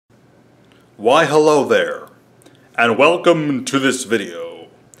Why hello there, and welcome to this video.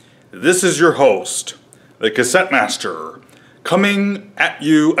 This is your host, the Cassette Master, coming at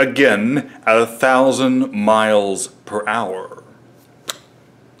you again at 1,000 miles per hour.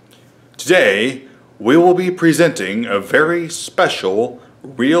 Today, we will be presenting a very special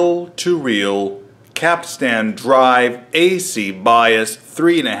reel-to-reel capstan drive AC bias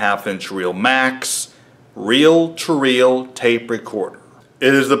 3.5-inch reel max reel-to-reel tape recorder.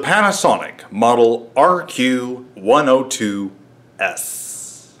 It is the Panasonic model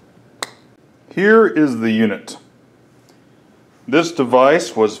RQ-102S. Here is the unit. This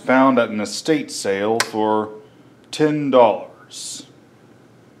device was found at an estate sale for $10.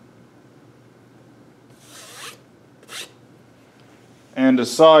 And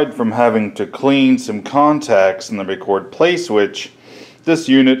aside from having to clean some contacts in the record play switch, this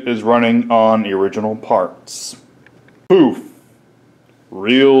unit is running on original parts. Poof!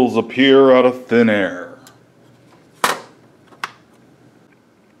 Reels appear out of thin air.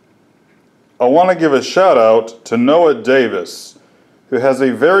 I want to give a shout out to Noah Davis, who has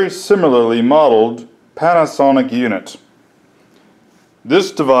a very similarly modeled Panasonic unit.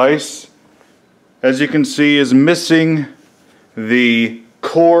 This device, as you can see, is missing the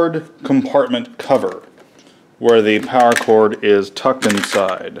cord compartment cover, where the power cord is tucked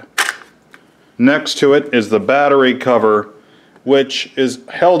inside. Next to it is the battery cover, which is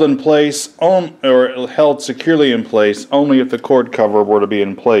held in place or held securely in place only if the cord cover were to be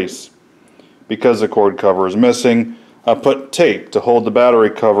in place. Because the cord cover is missing, I put tape to hold the battery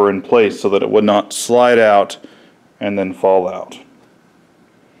cover in place so that it would not slide out and then fall out.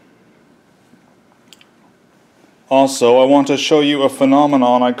 Also, I want to show you a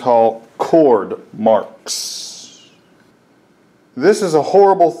phenomenon I call cord marks. This is a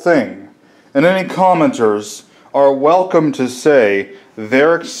horrible thing, and any commenters are welcome to say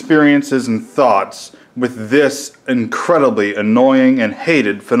their experiences and thoughts with this incredibly annoying and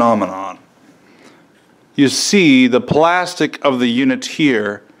hated phenomenon. You see, the plastic of the unit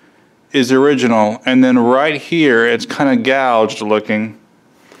here is original, and then right here it's kind of gouged looking.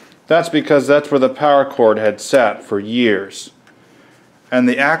 That's because that's where the power cord had sat for years. And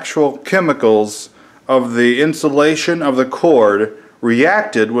the actual chemicals of the insulation of the cord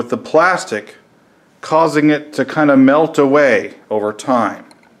reacted with the plastic, causing it to kind of melt away over time.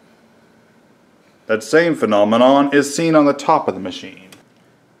 That same phenomenon is seen on the top of the machine.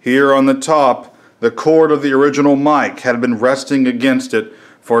 Here on the top, the cord of the original mic had been resting against it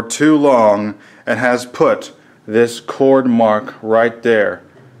for too long and has put this cord mark right there,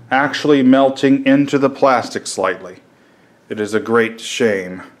 actually melting into the plastic slightly. It is a great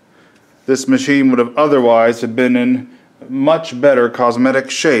shame. This machine would have otherwise have been in much better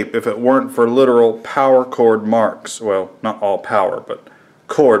cosmetic shape if it weren't for literal power cord marks. Well, not all power, but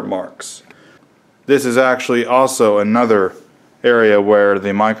cord marks. This is actually also another area where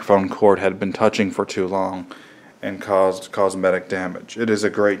the microphone cord had been touching for too long and caused cosmetic damage. It is a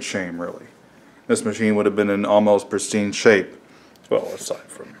great shame, really. This machine would have been in almost pristine shape, well, aside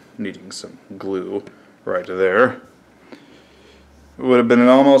from needing some glue right there. It would have been in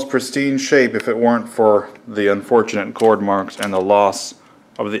almost pristine shape if it weren't for the unfortunate cord marks and the loss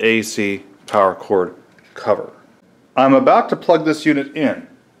of the AC power cord cover. I'm about to plug this unit in.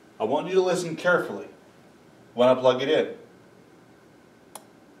 I want you to listen carefully when I plug it in.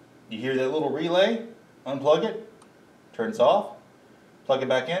 You hear that little relay? Unplug it, turns off, plug it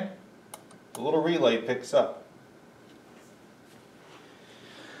back in, the little relay picks up.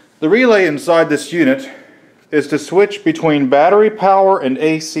 The relay inside this unit is to switch between battery power and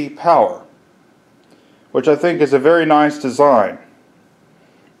AC power, which I think is a very nice design.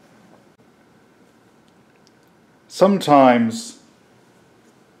 Sometimes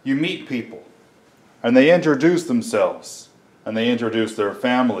you meet people and they introduce themselves and they introduce their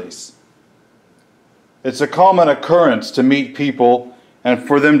families. It's a common occurrence to meet people and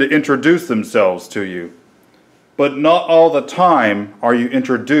for them to introduce themselves to you. But not all the time are you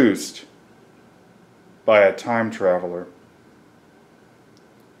introduced by a time traveler.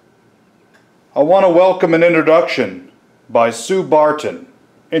 I want to welcome an introduction by Sue Barton,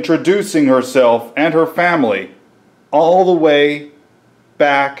 introducing herself and her family all the way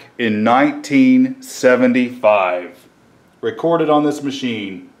back in 1975. Recorded on this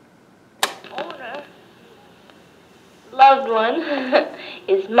machine. Owner, loved one,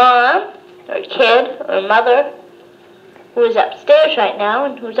 is Mom, or kid, or mother, who is upstairs right now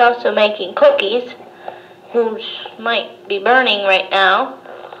and who's also making cookies, who might be burning right now.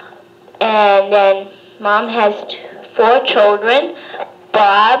 And then Mom has 4 children,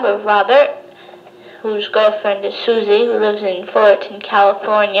 Bob, or Robert, whose girlfriend is Susie, who lives in Fullerton,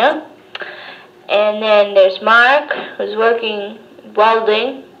 California. And then there's Mark, who's working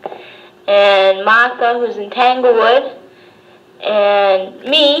welding, and Martha, who's in Tanglewood, and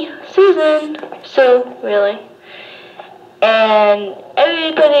me, Sue, really. And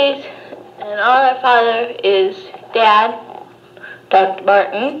everybody's, and all our father is Dad, Dr.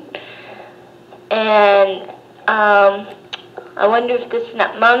 Martin. And I wonder if this is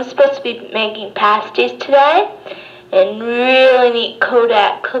not, Mom's supposed to be making pasties today, and really neat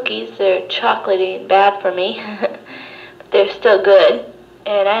Kodak cookies. They're chocolatey and bad for me, but they're still good.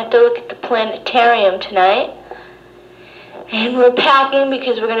 And I have to look at the planetarium tonight. And we're packing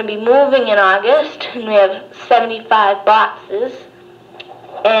because we're going to be moving in August, and we have 75 boxes.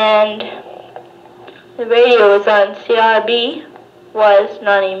 And the radio is on CRB, was,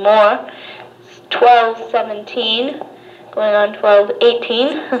 not anymore. It's 12:17, going on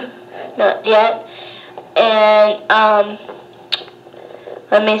 12:18, not yet. And,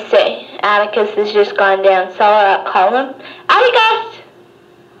 let me see, Atticus has just gone down cellar. I'll call him. Atticus!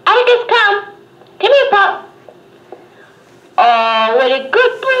 Atticus, come! Come here, Pop! Oh, what a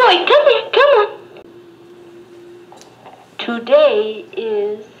good boy! Come here, come on! Today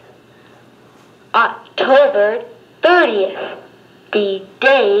is October 30th, the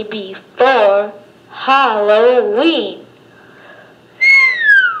day before Halloween.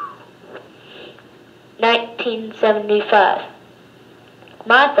 1975.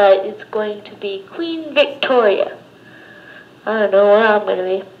 Martha is going to be Queen Victoria. I don't know what I'm going to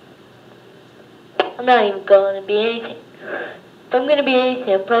be. I'm not even going to be anything. If I'm going to be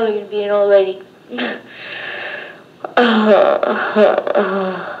anything, I'm probably going to be an old lady.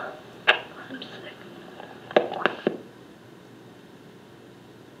 I'm sick.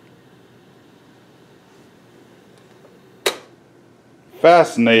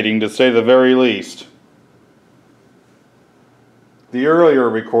 Fascinating, to say the very least. The earlier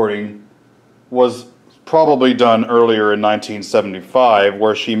recording was probably done earlier in 1975,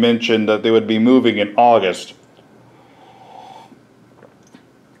 where she mentioned that they would be moving in August.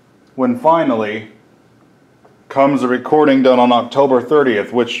 When finally comes a recording done on October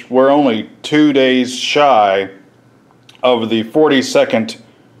 30th, which we're only 2 days shy of the 42nd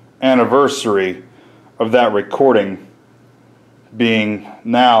anniversary of that recording, being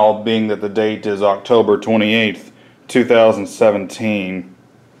that the date is October 28th, 2017.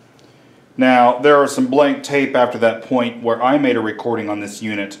 Now, there are some blank tape after that point where I made a recording on this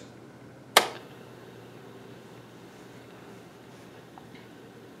unit.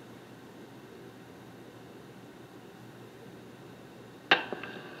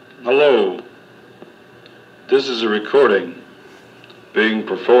 Hello. This is a recording being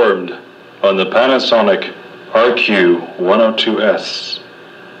performed on the Panasonic RQ-102S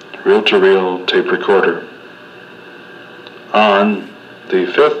reel-to-reel tape recorder on the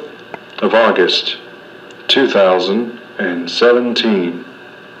 5th of August 2017,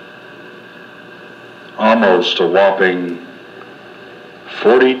 almost a whopping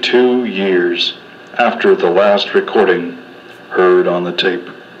 42 years after the last recording heard on the tape.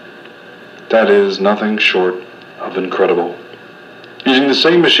 That is nothing short of incredible. Using the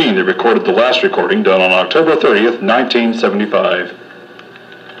same machine that recorded the last recording done on October 30th, 1975.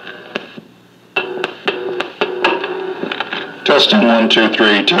 Testing 1, 2,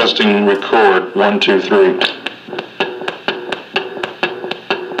 3. Testing record 1, 2, 3.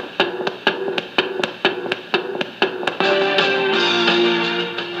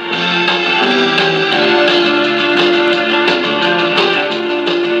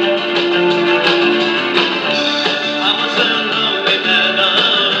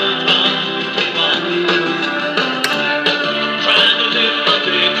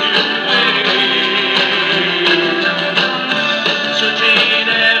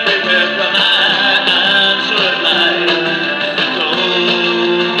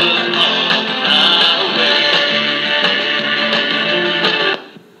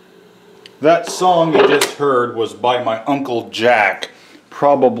 That song you just heard was by my Uncle Jack,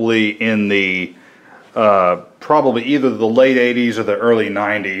 probably in the, probably either the late 80s or the early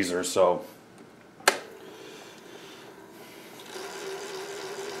 90s or so.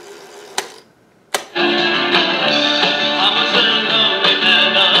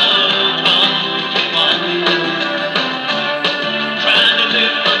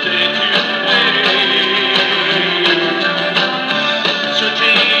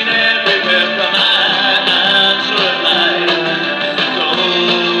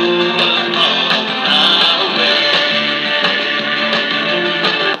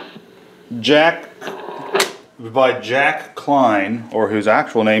 Jack, by Jack Klein, or whose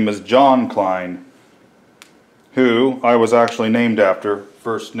actual name is John Klein, who I was actually named after,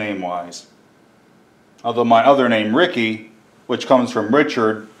 first name-wise. although my other name, Ricky, which comes from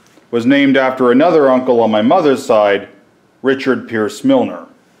Richard, was named after another uncle on my mother's side, Richard Pierce Milner.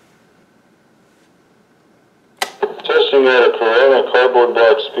 Testing out a Corona cardboard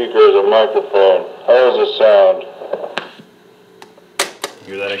box speaker as a microphone. How does it sound?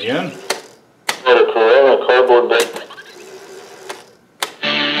 Hear that again? Out a Corona cardboard box.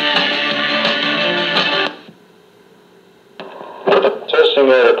 Testing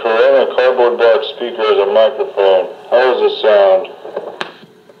out a Corona cardboard box speaker as a microphone. How does it sound?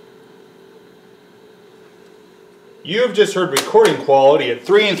 You've just heard recording quality at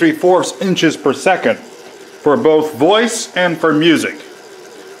 3 3/4 inches per second for both voice and for music.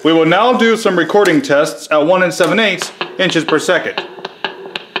 We will now do some recording tests at 1 7/8 inches per second.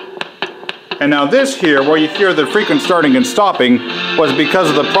 And now this here, where you hear the frequent starting and stopping, was because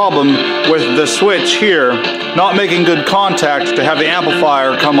of the problem with the switch here not making good contact to have the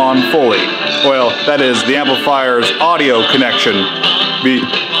amplifier come on fully. Well, that is, the amplifier's audio connection be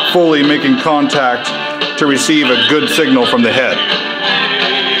fully making contact to receive a good signal from the head.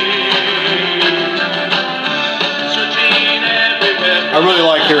 I really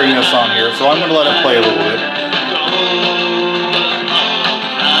like hearing this on here, so I'm going to let it play a little bit.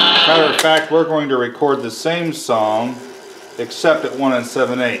 Matter of fact, we're going to record the same song, except at 1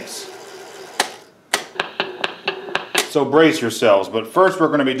 7/8. So brace yourselves, but first we're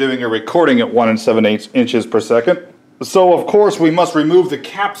going to be doing a recording at 1 7/8 inches per second. So of course we must remove the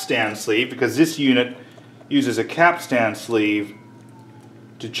capstan sleeve, because this unit uses a capstan sleeve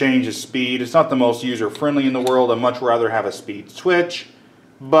to change the speed. It's not the most user-friendly in the world. I'd much rather have a speed switch,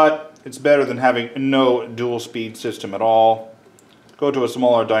 but it's better than having no dual speed system at all. Go to a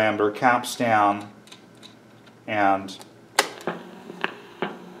smaller diameter capstan and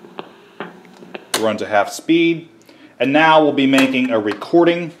run to half speed. And now we'll be making a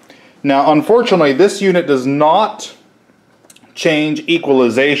recording. Now unfortunately this unit does not change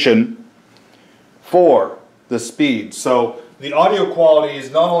equalization for the speed. So the audio quality is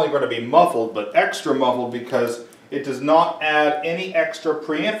not only going to be muffled, but extra muffled because it does not add any extra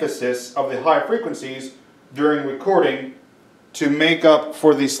pre-emphasis of the high frequencies during recording to make up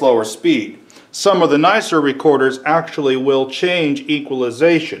for the slower speed. Some of the nicer recorders actually will change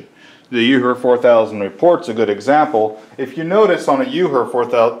equalization. The UHER 4000 report's a good example. If you notice on a UHER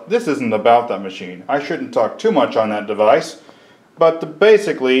 4000, this isn't about that machine. I shouldn't talk too much on that device, but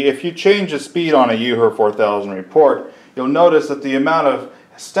basically if you change the speed on a UHER 4000 report, you'll notice that the amount of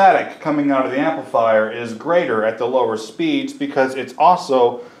static coming out of the amplifier is greater at the lower speeds because it's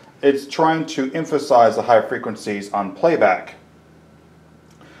trying to emphasize the high frequencies on playback.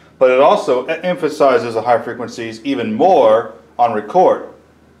 But it also emphasizes the high frequencies even more on record.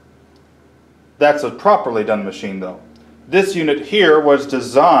 That's a properly done machine though. This unit here was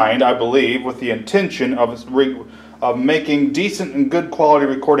designed, I believe, with the intention of making decent and good quality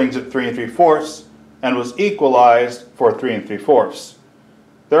recordings at 3 3/4 and was equalized for 3 3/4.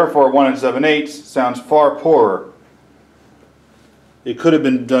 Therefore 1 7/8 sounds far poorer. It could have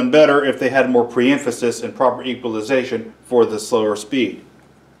been done better if they had more pre-emphasis and proper equalization for the slower speed.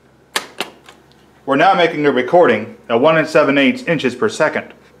 We're now making a recording at 1 7/8 inches per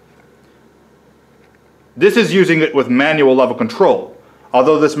second. This is using it with manual level control,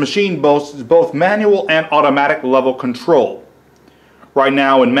 although this machine boasts both manual and automatic level control. Right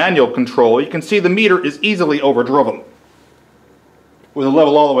now in manual control, you can see the meter is easily overdriven. With a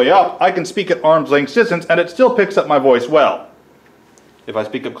level all the way up, I can speak at arm's length distance and it still picks up my voice well. If I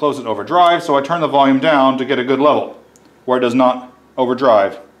speak up close, it overdrives, so I turn the volume down to get a good level, where it does not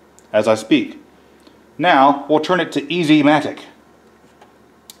overdrive as I speak. Now, we'll turn it to Easy-Matic.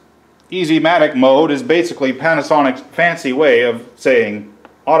 Easy-Matic mode is basically Panasonic's fancy way of saying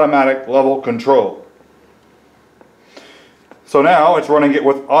automatic level control. So now it's running it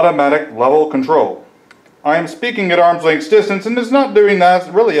with automatic level control. I am speaking at arm's length distance and it's not doing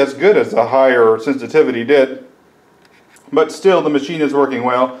that really as good as the higher sensitivity did. But still the machine is working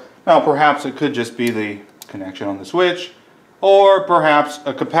well. Now perhaps it could just be the connection on the switch or perhaps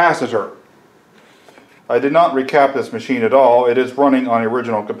a capacitor. I did not recap this machine at all. It is running on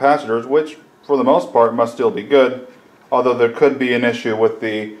original capacitors, which for the most part must still be good, although there could be an issue with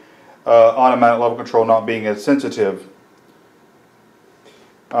the automatic level control not being as sensitive.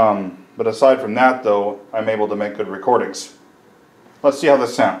 But aside from that though, I'm able to make good recordings. Let's see how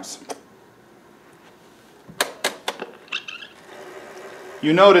this sounds.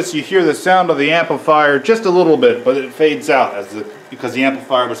 You notice you hear the sound of the amplifier just a little bit, but it fades out because the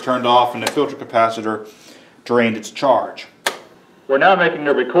amplifier was turned off and the filter capacitor drained its charge. We're now making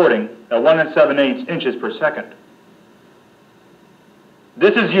a recording at 1 7/8 inches per second.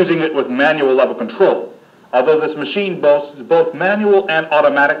 This is using it with manual level control, although this machine boasts both manual and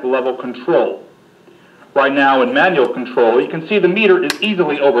automatic level control. Right now in manual control, you can see the meter is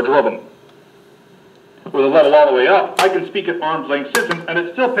easily overdriven. With a level all the way up, I can speak at arm's length distance and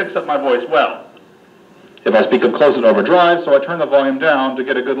it still picks up my voice well. If I speak up close, it overdrives, so I turn the volume down to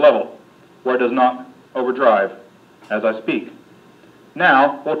get a good level, where it does not overdrive as I speak.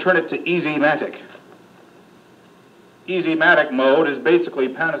 Now, we'll turn it to Easy-Matic. Easy-Matic mode is basically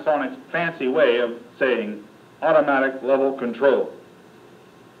Panasonic's fancy way of saying automatic level control.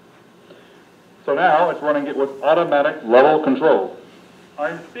 So now it's running it with automatic level control.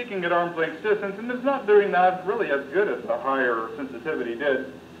 I'm speaking at arm's length distance, and it's not doing that really as good as the higher sensitivity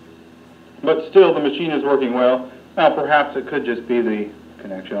did. But still, the machine is working well. Now, perhaps it could just be the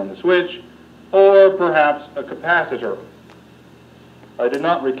connection on the switch, or perhaps a capacitor. I did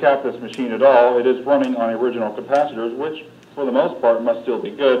not recap this machine at all. It is running on original capacitors, which, for the most part, must still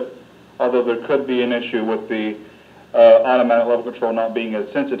be good, although there could be an issue with the automatic level control not being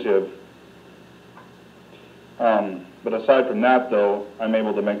as sensitive. But aside from that, though, I'm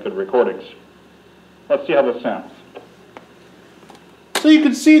able to make good recordings. Let's see how this sounds. So you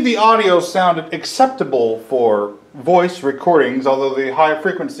can see the audio sounded acceptable for voice recordings, although the high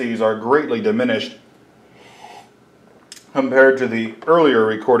frequencies are greatly diminished compared to the earlier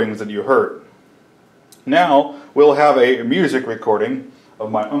recordings that you heard. Now we'll have a music recording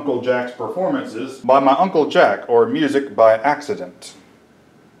of my Uncle Jack's performances by my Uncle Jack, or Music by Accident.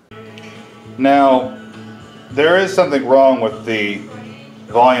 Now, there is something wrong with the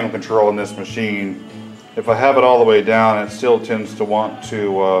volume control in this machine. If I have it all the way down, it still tends to want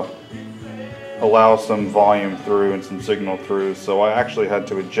to allow some volume through and some signal through, so I actually had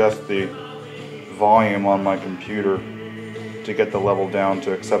to adjust the volume on my computer to get the level down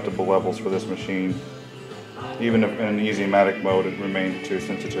to acceptable levels for this machine. Even if in Easy-Matic mode it remained too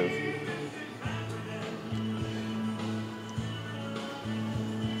sensitive.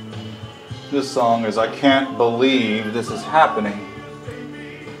 This song is I Can't Believe This Is Happening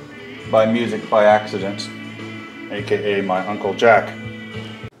by Music by Accident, aka my Uncle Jack.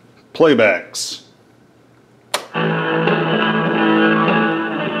 Playbacks.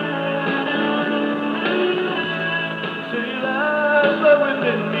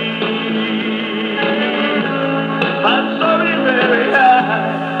 I'm sorry, Mary, I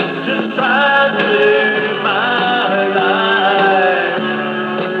just tried to live my life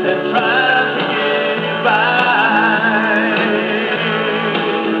and try to get by.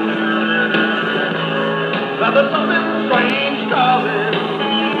 Now there's something strange calling.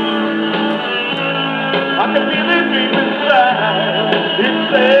 I can feel it deep inside. It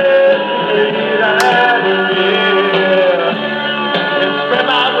says, get out of here and spread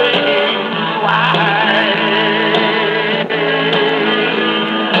my wings wide.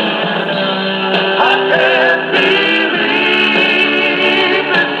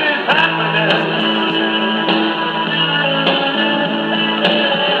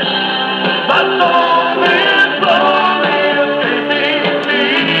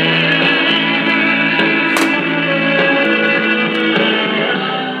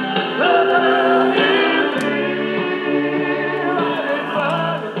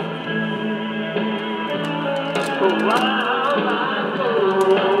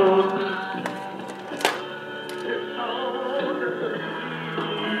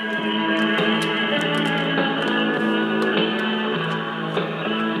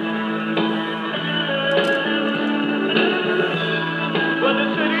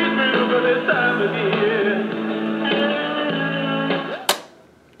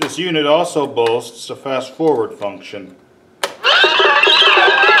 This unit also boasts a fast forward function.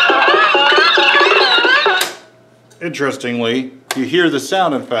 Interestingly, you hear the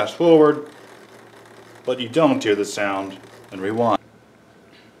sound in fast forward, but you don't hear the sound in rewind.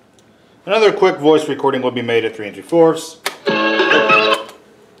 Another quick voice recording will be made at 3 3/4.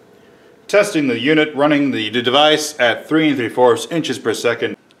 Testing the unit, running the device at 3 3/4 inches per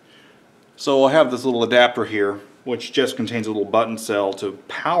second. So I have this little adapter here, which just contains a little button cell to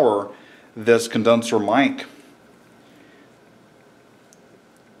power this condenser mic.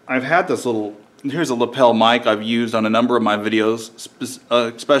 I've had this little, here's a lapel mic I've used on a number of my videos,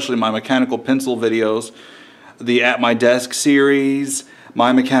 especially my mechanical pencil videos, the At My Desk series,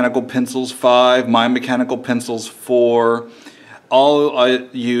 My Mechanical Pencils 5, My Mechanical Pencils 4, all I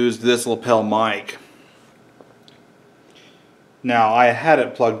used this lapel mic. Now, I had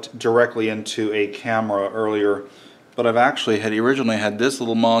it plugged directly into a camera earlier, but I've actually originally had this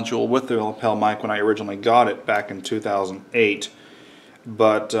little module with the lapel mic when I originally got it back in 2008.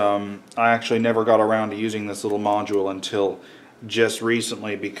 But I actually never got around to using this little module until just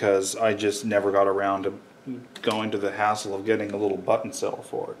recently because I just never got around to going to the hassle of getting a little button cell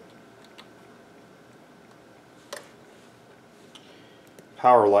for it.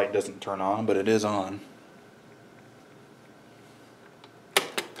 Power light doesn't turn on, but it is on.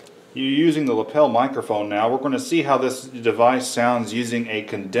 You're using the lapel microphone now. We're going to see how this device sounds using a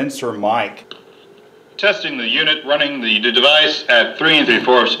condenser mic. Testing the unit, running the device at 3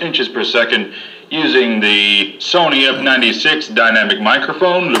 3/4 inches per second using the Sony F96 dynamic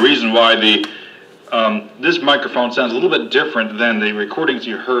microphone. The reason why this microphone sounds a little bit different than the recordings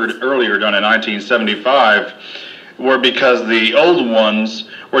you heard earlier done in 1975 were because the old ones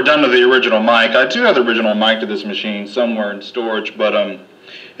were done to the original mic. I do have the original mic to this machine somewhere in storage, but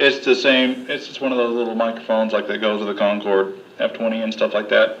it's the same. It's just one of those little microphones like that goes with the Concorde F20 and stuff like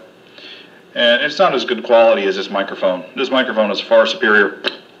that. And it's not as good quality as this microphone. This microphone is far superior.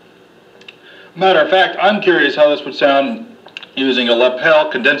 Matter of fact, I'm curious how this would sound using a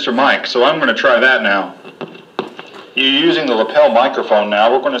lapel condenser mic, so I'm going to try that now. You're using the lapel microphone now.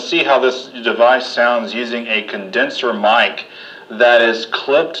 We're going to see how this device sounds using a condenser mic that is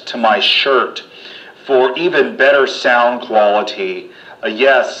clipped to my shirt for even better sound quality.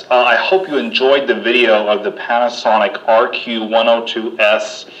 Yes, I hope you enjoyed the video of the Panasonic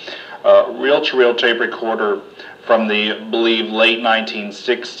RQ-102S reel-to-reel tape recorder from the, I believe, late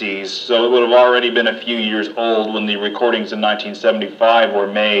 1960s. So it would have already been a few years old when the recordings in 1975 were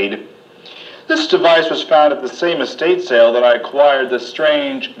made. This device was found at the same estate sale that I acquired the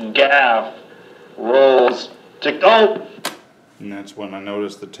strange gaff rolls. Oh! And that's when I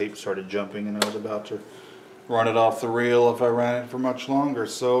noticed the tape started jumping and I was about to run it off the reel if I ran it for much longer.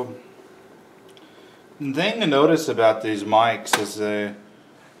 So the thing to notice about these mics is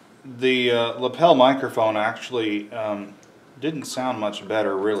the lapel microphone actually didn't sound much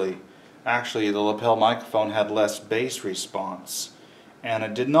better, really. Actually, the lapel microphone had less bass response, and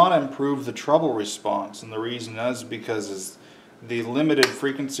it did not improve the treble response. And the reason is because the limited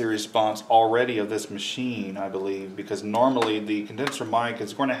frequency response already of this machine, I believe, because normally the condenser mic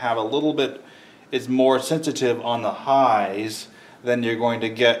is going to have a little bit, is more sensitive on the highs than you're going to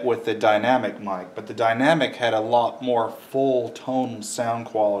get with the dynamic mic. But the dynamic had a lot more full tone sound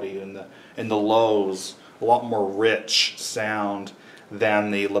quality in the lows, a lot more rich sound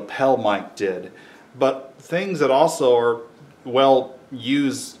than the lapel mic did. But things that also are well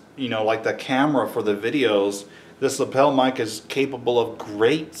used, you know, like the camera for the videos, this lapel mic is capable of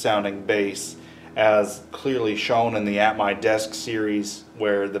great sounding bass, as clearly shown in the At My Desk series,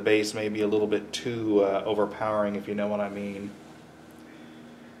 where the bass may be a little bit too overpowering, if you know what I mean.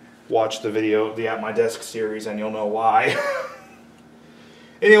 Watch the video of the At My Desk series and you'll know why.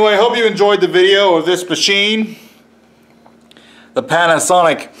 Anyway, I hope you enjoyed the video of this machine. The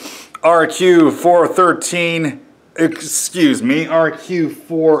Panasonic RQ-413, excuse me,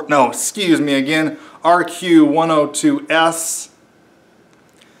 RQ-102S.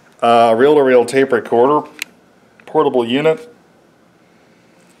 Reel-to-reel tape recorder, portable unit.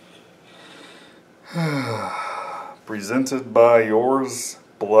 Presented by yours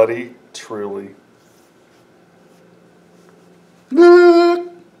bloody truly. Live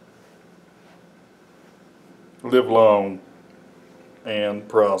long and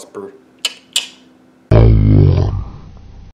prosper.